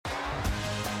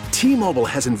T-Mobile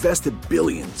has invested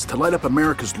billions to light up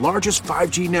America's largest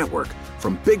 5G network,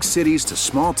 from big cities to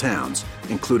small towns,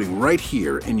 including right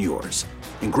here in yours.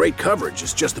 And great coverage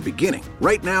is just the beginning.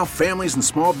 Right now, families and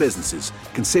small businesses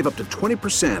can save up to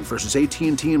 20% versus AT&T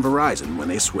and Verizon when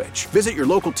they switch. Visit your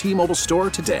local T-Mobile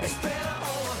store today.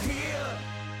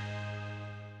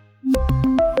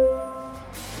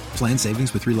 Plan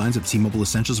savings with 3 lines of T-Mobile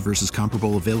Essentials versus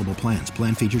comparable available plans.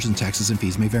 Plan features and taxes and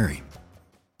fees may vary.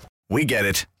 We get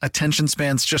it. Attention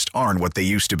spans just aren't what they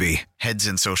used to be. Heads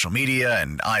in social media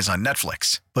and eyes on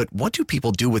Netflix. But what do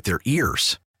people do with their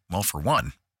ears? Well, for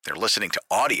one, they're listening to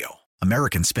audio.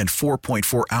 Americans spend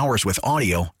 4.4 hours with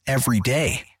audio every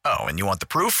day. Oh, and you want the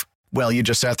proof? Well, you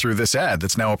just sat through this ad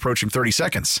that's now approaching 30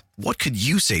 seconds. What could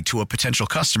you say to a potential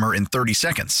customer in 30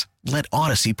 seconds? Let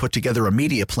Odyssey put together a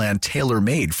media plan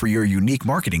tailor-made for your unique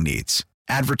marketing needs.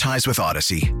 Advertise with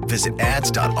Odyssey. Visit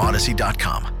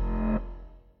ads.odyssey.com.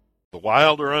 The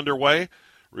Wild are underway.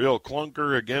 Real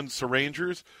clunker against the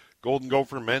Rangers. Golden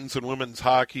Gopher men's and women's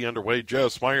hockey underway.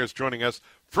 Jess Myers joining us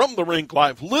from the rink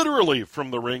live, literally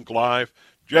from the rink live.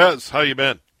 Jess, how you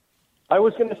been? I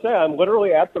was going to say, I'm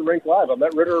literally at the rink live. I'm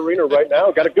at Ritter Arena right now.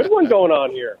 Got a good one going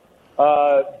on here.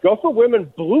 Gopher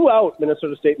women blew out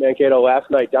Minnesota State Mankato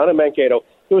last night down in Mankato.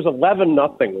 It was 11-0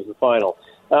 was the final.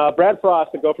 Brad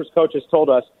Frost, the Gophers coach, has told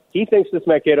us he thinks this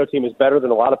Mankato team is better than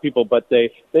a lot of people, but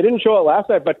they didn't show it last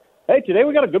night. But hey, today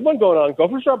we got a good one going on.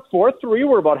 Gophers are up 4-3.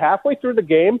 We're about halfway through the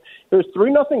game. There's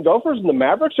 3-0 Gophers, and the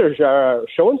Mavericks are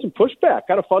showing some pushback.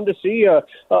 Kind of fun to see a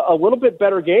little bit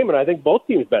better game, and I think both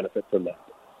teams benefit from that.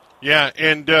 Yeah,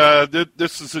 and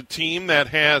this is a team that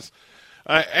has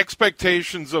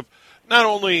expectations of not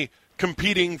only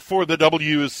competing for the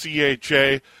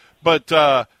WCHA, but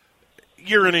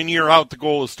year in and year out, the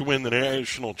goal is to win the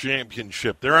national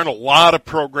championship. There aren't a lot of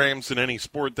programs in any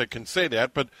sport that can say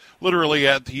that, but literally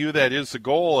at the U, that is the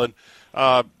goal, and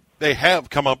they have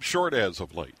come up short as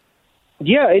of late.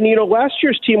 Yeah, and last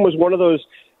year's team was one of those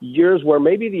years where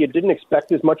maybe you didn't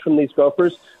expect as much from these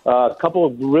Gophers. A couple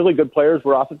of really good players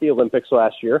were off at the Olympics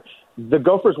last year. The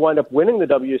Gophers wind up winning the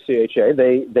WCHA.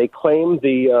 They claimed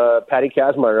the Patty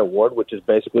Kazmaier Award, which is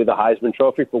basically the Heisman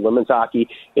Trophy for women's hockey,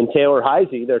 in Taylor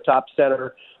Heisey, their top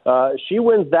center. She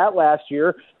wins that last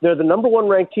year. They're the number 1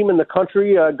 ranked team in the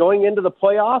country going into the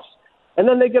playoffs. And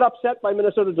then they get upset by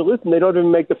Minnesota Duluth, and they don't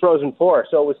even make the Frozen Four.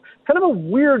 So it was kind of a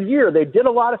weird year. They did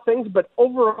a lot of things, but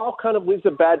overall kind of leaves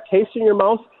a bad taste in your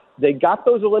mouth. They got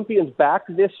those Olympians back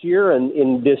this year, and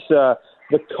in this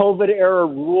the COVID-era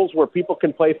rules where people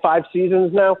can play 5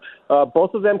 seasons now,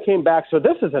 both of them came back. So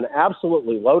this is an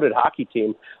absolutely loaded hockey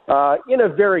team in a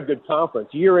very good conference.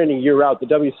 Year in and year out, the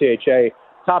WCHA,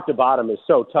 top to bottom, is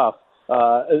so tough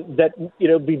that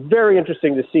it'd be very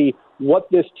interesting to see what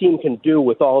this team can do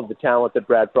with all of the talent that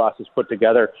Brad Frost has put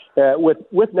together,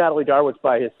 with Natalie Darwitz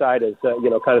by his side as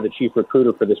kind of the chief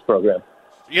recruiter for this program.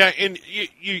 Yeah, and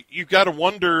you got to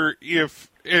wonder if,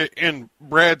 and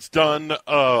Brad's done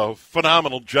a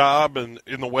phenomenal job in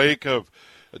the wake of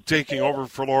taking over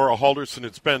for Laura Halderson.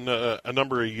 It's been a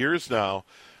number of years now.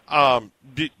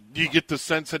 Do you get the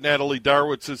sense that Natalie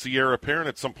Darwitz is the heir apparent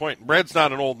at some point? Brad's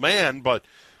not an old man, but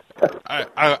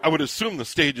I would assume the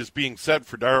stage is being set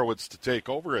for Darwitz to take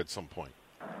over at some point.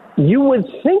 You would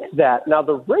think that. Now,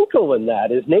 the wrinkle in that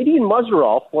is Nadine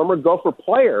Muserall, former Gopher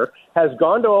player, has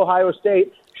gone to Ohio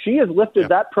State. She has lifted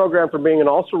that program from being an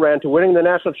also-ran to winning the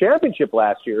national championship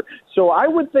last year. So I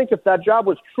would think if that job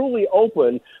was truly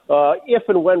open, if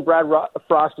and when Brad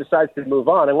Frost decides to move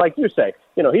on, and like you say,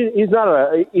 he's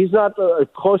not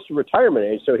close to retirement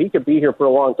age, so he could be here for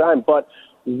a long time. But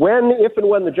if and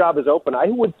when the job is open, I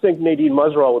would think Nadine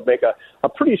Muserall would make a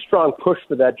pretty strong push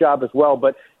for that job as well.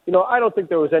 But I don't think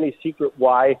there was any secret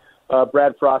why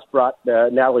Brad Frost brought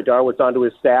Natalie Darwitz onto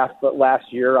his staff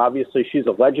last year. Obviously, she's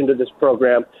a legend of this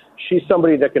program. She's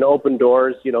somebody that can open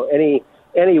doors.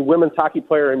 Any women's hockey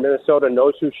player in Minnesota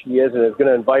knows who she is and is going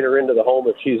to invite her into the home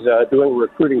if she's doing a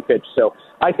recruiting pitch. So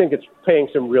I think it's paying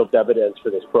some real dividends for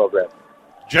this program.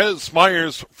 Jez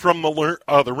Myers from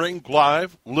the rink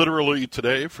live, literally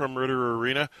today from Ritter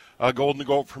Arena, Golden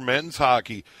Gopher men's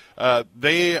hockey.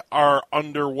 They are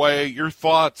underway. Your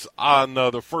thoughts on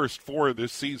the first 4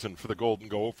 this season for the Golden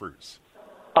Gophers?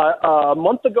 A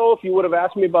month ago, if you would have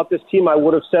asked me about this team, I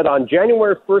would have said on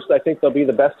January 1st, I think they'll be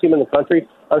the best team in the country.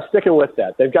 I'm sticking with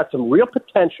that. They've got some real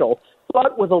potential,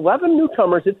 but with 11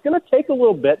 newcomers, it's going to take a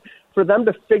little bit for them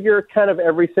to figure kind of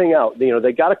everything out.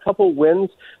 They got a couple wins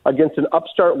against an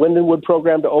upstart Lindenwood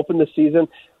program to open the season.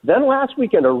 Then last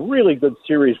weekend, a really good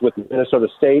series with Minnesota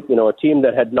State, a team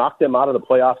that had knocked them out of the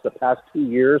playoffs the past 2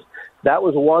 years. That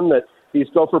was one that these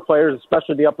Gopher players,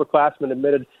 especially the upperclassmen,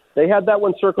 admitted They had that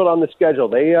one circled on the schedule.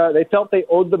 They felt they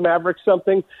owed the Mavericks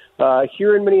something.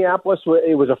 Here in Minneapolis,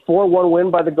 it was a 4-1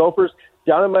 win by the Gophers.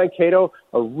 Down in Mankato,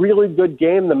 a really good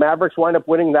game. The Mavericks wind up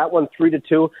winning that one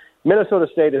 3-2. Minnesota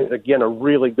State is, again, a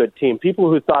really good team. People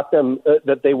who thought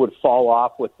that they would fall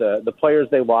off with the players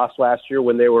they lost last year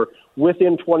when they were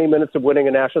within 20 minutes of winning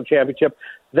a national championship,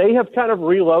 they have kind of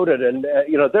reloaded, and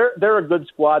they're a good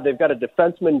squad. They've got a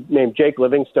defenseman named Jake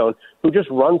Livingstone who just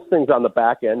runs things on the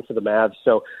back end for the Mavs.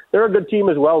 So they're a good team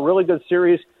as well, really good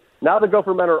series. Now the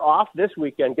Gopher men are off this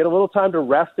weekend, get a little time to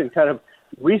rest and kind of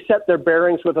reset their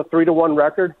bearings with a 3-1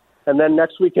 record. And then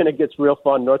next weekend it gets real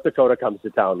fun. North Dakota comes to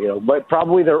town, but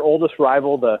probably their oldest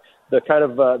rival, the kind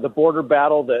of the border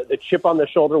battle, the chip on the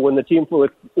shoulder when the team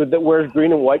that wears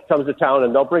green and white comes to town,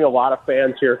 and they'll bring a lot of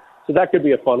fans here. So that could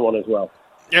be a fun one as well.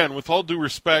 Yeah, and with all due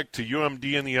respect to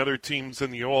UMD and the other teams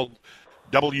in the old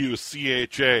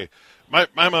WCHA, my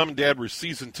mom and dad were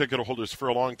season ticket holders for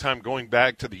a long time, going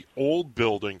back to the old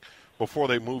building before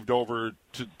they moved over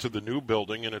to the new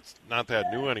building, and it's not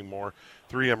that new anymore,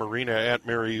 3M Arena at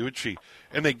Mariucci.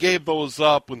 And they gave those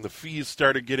up when the fees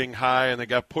started getting high and they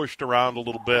got pushed around a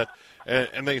little bit,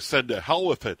 and they said to hell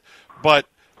with it. But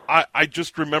I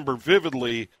just remember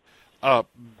vividly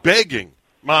begging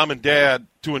Mom and Dad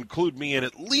to include me in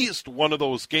at least one of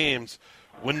those games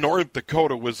when North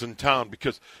Dakota was in town,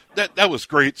 because that was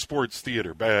great sports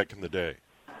theater back in the day.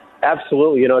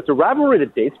 Absolutely. It's a rivalry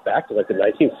that dates back to like the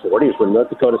 1940s when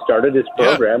North Dakota started its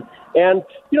program. Yeah. And,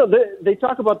 they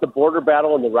talk about the border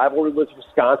battle and the rivalry with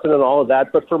Wisconsin and all of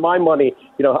that. But for my money,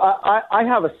 I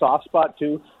have a soft spot,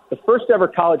 too. The first ever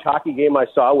college hockey game I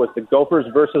saw was the Gophers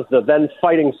versus the then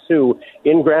Fighting Sioux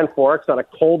in Grand Forks on a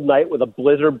cold night with a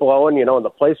blizzard blowing, and the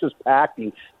place was packed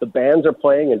and the bands are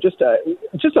playing, and just a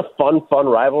fun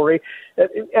rivalry.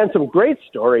 And some great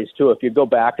stories, too, if you go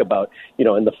back about,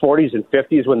 in the 40s and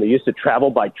 50s when they used to travel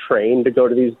by train to go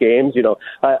to these games.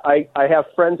 I have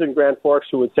friends in Grand Forks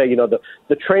who would say,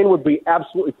 the train would be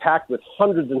absolutely packed with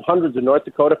hundreds and hundreds of North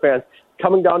Dakota fans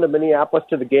coming down to Minneapolis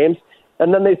to the games.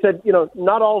 And then they said,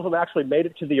 not all of them actually made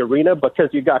it to the arena because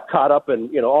you got caught up in,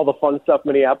 all the fun stuff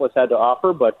Minneapolis had to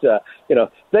offer. But,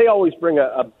 they always bring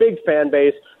a big fan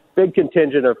base, big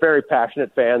contingent of very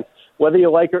passionate fans. Whether you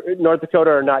like North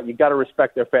Dakota or not, you got to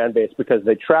respect their fan base because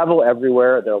they travel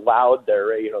everywhere. They're loud.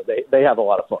 They have a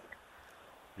lot of fun.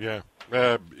 Yeah,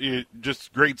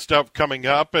 just great stuff coming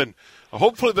up. And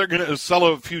hopefully they're going to sell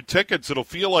a few tickets. It'll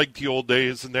feel like the old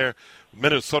days in there,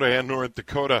 Minnesota and North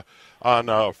Dakota,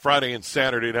 on Friday and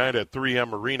Saturday night at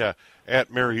 3M Arena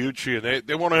at Mariucci. And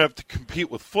they won't have to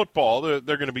compete with football. They're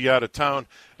going to be out of town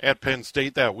at Penn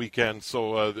State that weekend.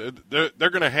 So they're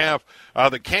going to have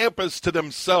the campus to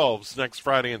themselves next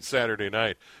Friday and Saturday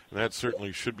night. And that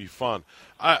certainly should be fun.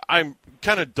 I'm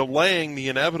kind of delaying the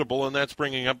inevitable, and that's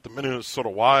bringing up the Minnesota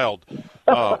Wild.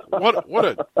 There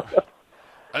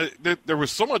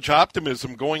was so much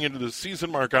optimism going into the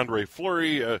season. Marc-Andre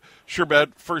Fleury, sure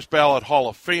bet, first ballot Hall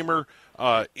of Famer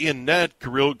in net.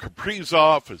 Kirill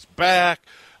Kaprizov is back.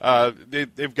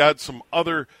 They've got some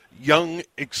other young,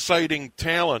 exciting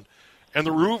talent, and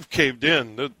the roof caved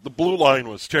in. The blue line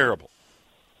was terrible.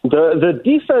 The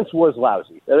defense was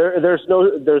lousy. There's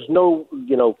no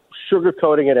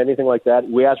sugarcoating it, anything like that.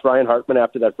 We asked Ryan Hartman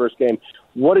after that first game,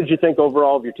 what did you think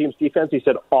overall of your team's defense? He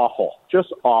said awful,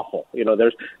 just awful.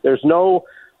 There's no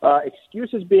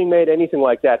excuses being made, anything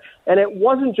like that. And it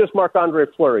wasn't just Marc-Andre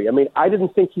Fleury. I mean, I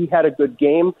didn't think he had a good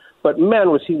game, but man,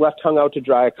 was he left hung out to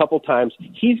dry a couple times.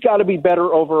 He's got to be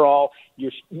better overall.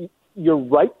 You're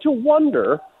right to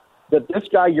wonder that this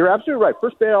guy, you're absolutely right,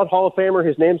 first ballot Hall of Famer,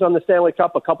 his name's on the Stanley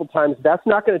Cup a couple times. That's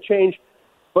not going to change.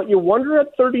 But you wonder at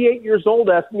 38 years old,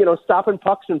 stopping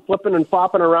pucks and flipping and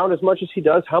flopping around as much as he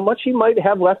does, how much he might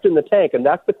have left in the tank, and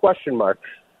that's the question mark.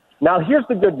 Now, here's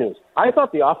the good news. I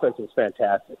thought the offense was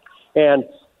fantastic. And,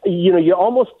 you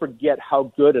almost forget how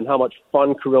good and how much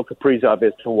fun Kirill Kaprizov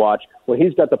is to watch when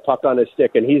he's got the puck on his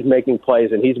stick and he's making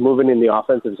plays and he's moving in the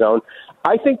offensive zone.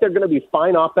 I think they're going to be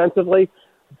fine offensively.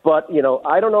 But,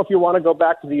 I don't know if you want to go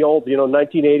back to the old,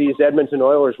 1980s Edmonton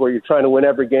Oilers where you're trying to win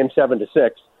every game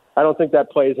 7-6. I don't think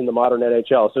that plays in the modern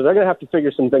NHL. So they're going to have to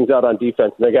figure some things out on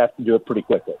defense, and they're going to have to do it pretty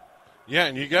quickly. Yeah,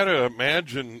 and you got to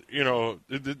imagine,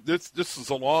 this is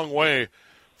a long way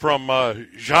from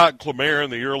Jacques Lemaire in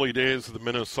the early days of the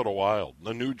Minnesota Wild,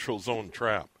 the neutral zone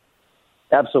trap.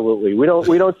 Absolutely. We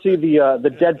don't see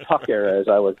the dead puck era, as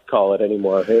I would call it,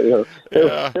 anymore. There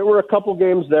were a couple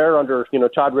games there under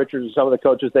Todd Richards and some of the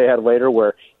coaches they had later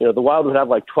where the Wild would have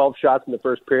like 12 shots in the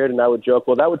first period, and I would joke,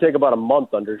 well, that would take about a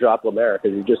month under Jacques Lemaire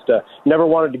because he just never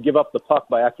wanted to give up the puck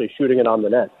by actually shooting it on the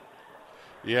net.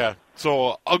 Yeah.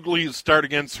 So ugly start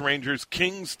against Rangers.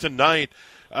 Kings tonight.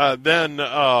 Then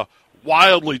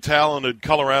wildly talented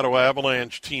Colorado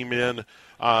Avalanche team in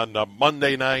on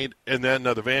Monday night, and then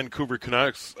the Vancouver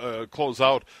Canucks close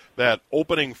out that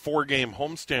opening 4-game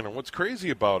homestand. And what's crazy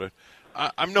about it,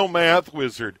 I'm no math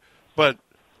wizard, but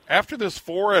after this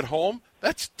 4 at home,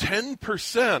 that's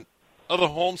 10% of the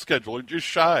home schedule, or just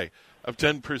shy of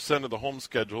 10% of the home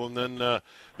schedule, and then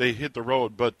they hit the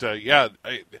road. But, the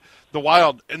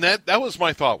Wild, and that was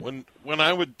my thought. When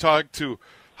I would talk to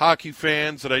hockey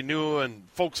fans that I knew and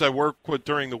folks I work with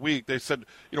during the week, they said,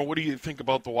 what do you think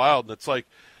about the Wild? And it's like,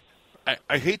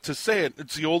 I hate to say it,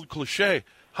 it's the old cliche.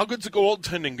 How good's the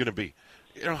goaltending going to be?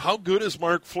 How good is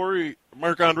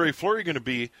Marc-Andre Fleury going to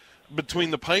be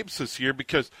between the pipes this year?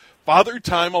 Because Father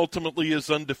Time ultimately is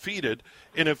undefeated,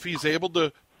 and if he's able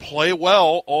to play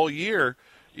well all year,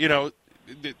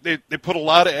 they put a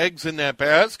lot of eggs in that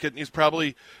basket, and he's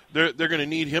probably they're going to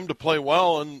need him to play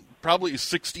well, and probably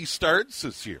 60 starts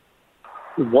this year.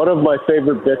 One of my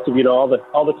favorite bits of all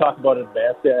the talk about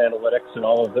advanced analytics and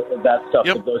all of that stuff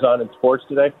that goes on in sports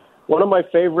today. One of my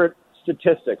favorite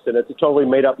statistics, and it's a totally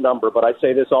made up number, but I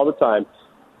say this all the time,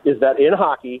 is that in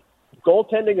hockey,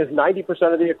 goaltending is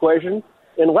 90% of the equation,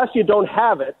 unless you don't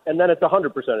have it, and then it's 100%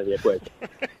 of the equation.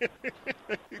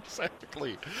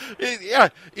 Exactly.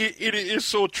 It is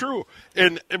so true.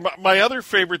 And my other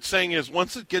favorite saying is,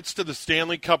 once it gets to the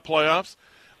Stanley Cup playoffs,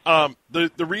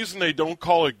 the reason they don't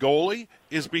call it goalie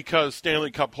is because Stanley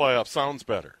Cup playoff sounds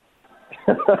better.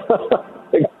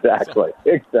 Exactly.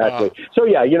 So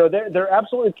they're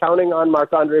absolutely counting on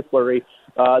Marc-Andre Fleury.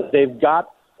 They've got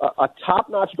a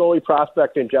top-notch goalie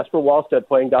prospect in Jesper Wallstedt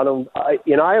playing down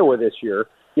in Iowa this year.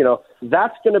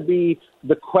 That's going to be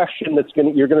the question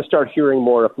you're going to start hearing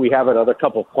more if we have another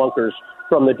couple clunkers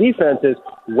from the defense is,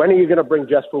 when are you going to bring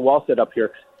Jesper Wallstedt up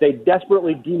here? They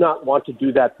desperately do not want to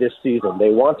do that this season. They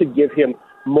want to give him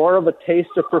more of a taste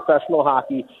of professional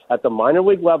hockey at the minor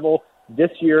league level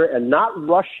this year and not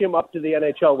rush him up to the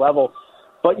NHL level.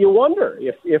 But you wonder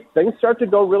if things start to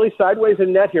go really sideways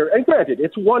in net here. And granted,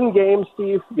 it's one game,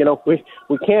 Steve.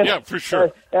 We can't. Yeah, for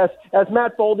sure. As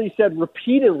Matt Boldy said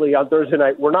repeatedly on Thursday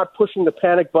night, we're not pushing the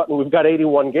panic button. We've got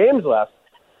 81 games left.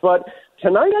 But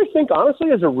tonight, I think, honestly,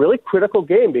 is a really critical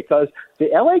game because the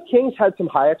LA Kings had some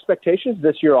high expectations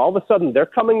this year. All of a sudden, they're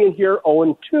coming in here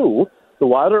 0-2. The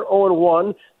Wild are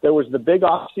 0-1. There was the big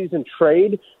offseason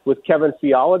trade with Kevin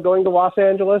Fiala going to Los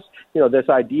Angeles. This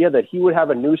idea that he would have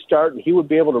a new start and he would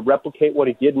be able to replicate what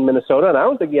he did in Minnesota. And I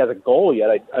don't think he has a goal yet.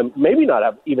 Maybe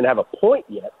not even have a point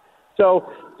yet.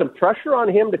 So some pressure on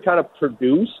him to kind of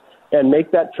produce and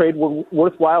make that trade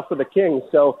worthwhile for the Kings.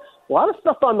 So a lot of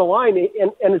stuff on the line.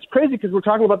 And it's crazy because we're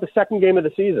talking about the second game of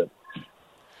the season.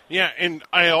 Yeah, and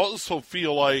I also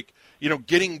feel like,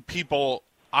 getting people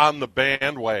on the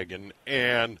bandwagon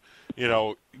and,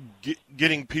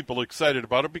 getting people excited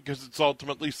about it because it's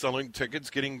ultimately selling tickets,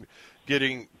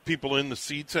 getting people in the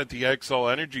seats at the XL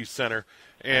Energy Center.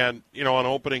 And, on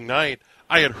opening night,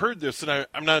 I had heard this, and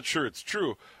I'm not sure it's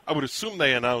true. I would assume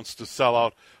they announced a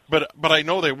sellout, but I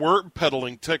know they were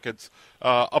peddling tickets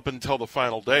up until the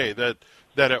final day, that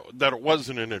it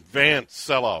wasn't an advanced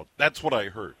sellout. That's what I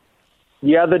heard.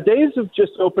 Yeah, the days of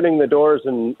just opening the doors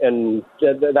and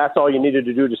that's all you needed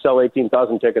to do to sell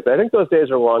 18,000 tickets, I think those days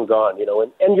are long gone,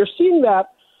 and you're seeing that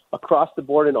across the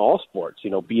board in all sports,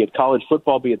 be it college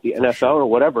football, be it the NFL or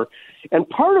whatever. And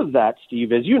part of that,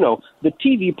 Steve, is, the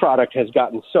TV product has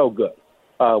gotten so good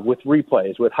with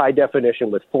replays, with high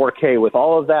definition, with 4K, with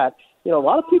all of that. A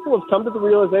lot of people have come to the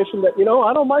realization that,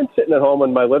 I don't mind sitting at home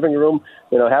in my living room,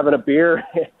 having a beer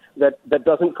that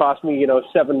doesn't cost me,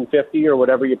 $7.50 or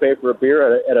whatever you pay for a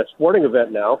beer at a sporting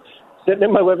event now, sitting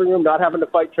in my living room, not having to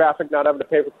fight traffic, not having to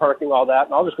pay for parking, all that,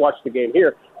 and I'll just watch the game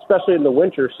here, especially in the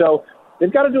winter. So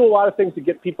they've got to do a lot of things to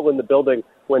get people in the building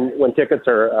when tickets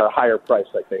are a higher price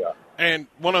like they are. And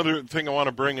one other thing I want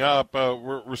to bring up,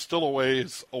 we're still a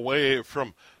ways away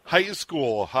from high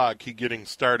school hockey getting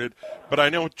started, but I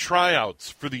know tryouts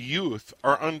for the youth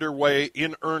are underway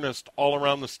in earnest all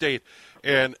around the state,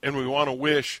 and we want to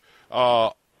wish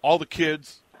all the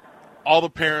kids, all the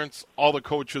parents, all the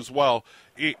coaches well.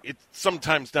 It's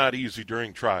sometimes not easy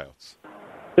during tryouts.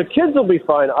 The kids will be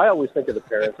fine. I always think of the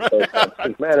parents.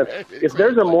 Man, if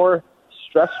there's a more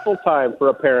stressful time for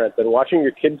a parent than watching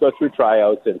your kid go through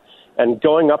tryouts and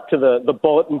going up to the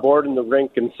bulletin board in the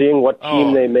rink and seeing what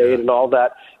team they made and all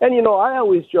that. And, I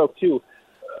always joke, too,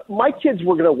 my kids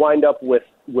were going to wind up with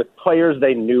players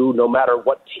they knew no matter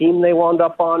what team they wound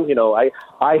up on.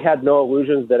 I had no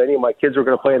illusions that any of my kids were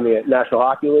going to play in the National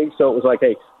Hockey League. So it was like,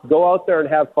 hey, go out there and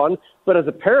have fun. But as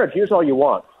a parent, here's all you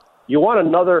want. You want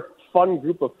another fun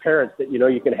group of parents that,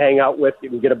 you can hang out with, you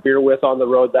can get a beer with on the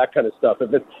road, that kind of stuff.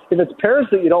 If it's parents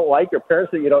that you don't like or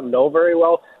parents that you don't know very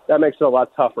well, that makes it a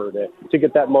lot tougher to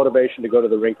get that motivation to go to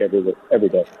the rink every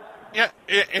day. Yeah,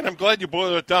 and I'm glad you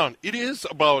boiled it down. It is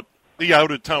about the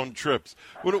out-of-town trips.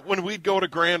 When we'd go to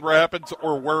Grand Rapids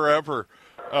or wherever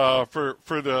for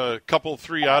the couple,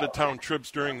 3 out-of-town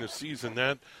trips during the season,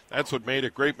 that's what made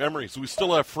it great memories. We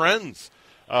still have friends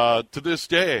to this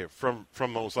day from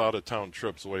those out-of-town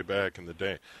trips way back in the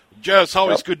day. Jess,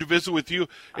 always good to visit with you.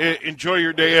 Enjoy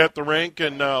your day at the rink,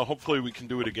 and hopefully we can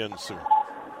do it again soon.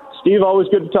 Steve, always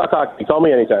good to talk hockey. Call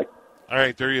me anytime. All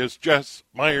right, there he is, Jess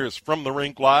Myers from the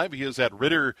Rink Live. He is at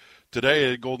Ritter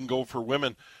today at Golden Gopher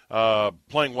Women,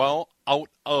 playing well out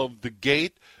of the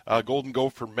gate. Golden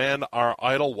Gopher men are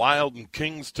idle. Wild and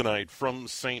Kings tonight from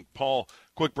St. Paul.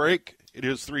 Quick break. It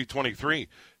is 3:23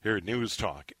 here at News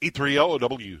Talk 830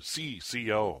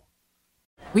 WCCO.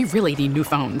 We really need new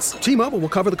phones. T-Mobile will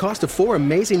cover the cost of 4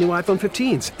 amazing new iPhone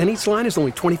 15s, and each line is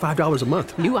only $25 a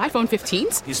month. New iPhone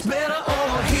 15s? It's better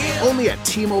over here. Only at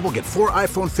T-Mobile, get 4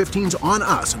 iPhone 15s on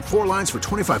us and 4 lines for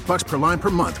 $25 per line per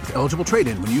month with eligible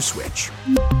trade-in when you switch.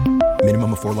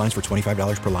 Minimum of 4 lines for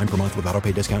 $25 per line per month with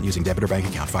autopay discount using debit or bank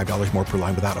account. $5 more per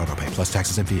line without autopay, plus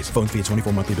taxes and fees. Phone fee at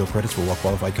 24 monthly bill credits for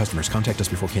well-qualified customers. Contact us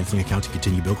before canceling account to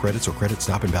continue bill credits or credit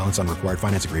stop and balance on required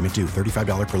finance agreement due.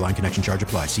 $35 per line connection charge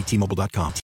applies. See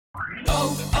T-Mobile.com.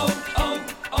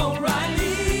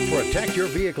 O'Reilly. Protect your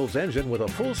vehicle's engine with a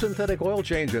full synthetic oil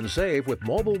change and save with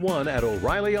Mobil 1 at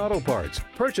O'Reilly Auto Parts.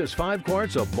 Purchase 5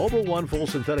 quarts of Mobil 1 full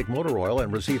synthetic motor oil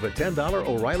and receive a $10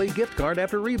 O'Reilly gift card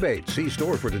after rebate. See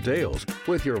store for details.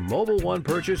 With your Mobil 1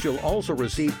 purchase, you'll also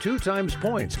receive 2 times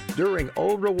points during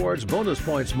O Rewards Bonus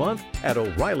Points Month at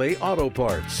O'Reilly Auto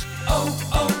Parts.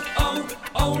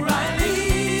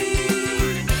 O'Reilly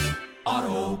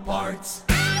Auto Parts.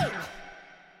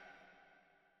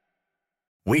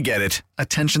 We get it.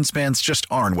 Attention spans just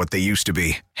aren't what they used to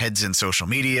be. Heads in social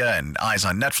media and eyes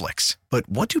on Netflix. But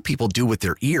what do people do with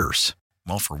their ears?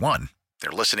 Well, for one, they're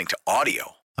listening to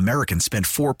audio. Americans spend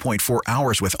 4.4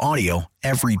 hours with audio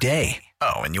every day.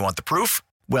 Oh, and you want the proof?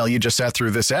 Well, you just sat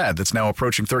through this ad that's now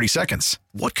approaching 30 seconds.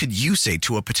 What could you say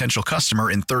to a potential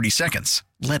customer in 30 seconds?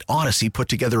 Let Odyssey put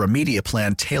together a media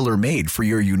plan tailor-made for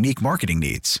your unique marketing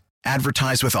needs.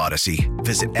 Advertise with Odyssey.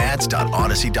 Visit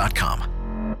ads.odyssey.com.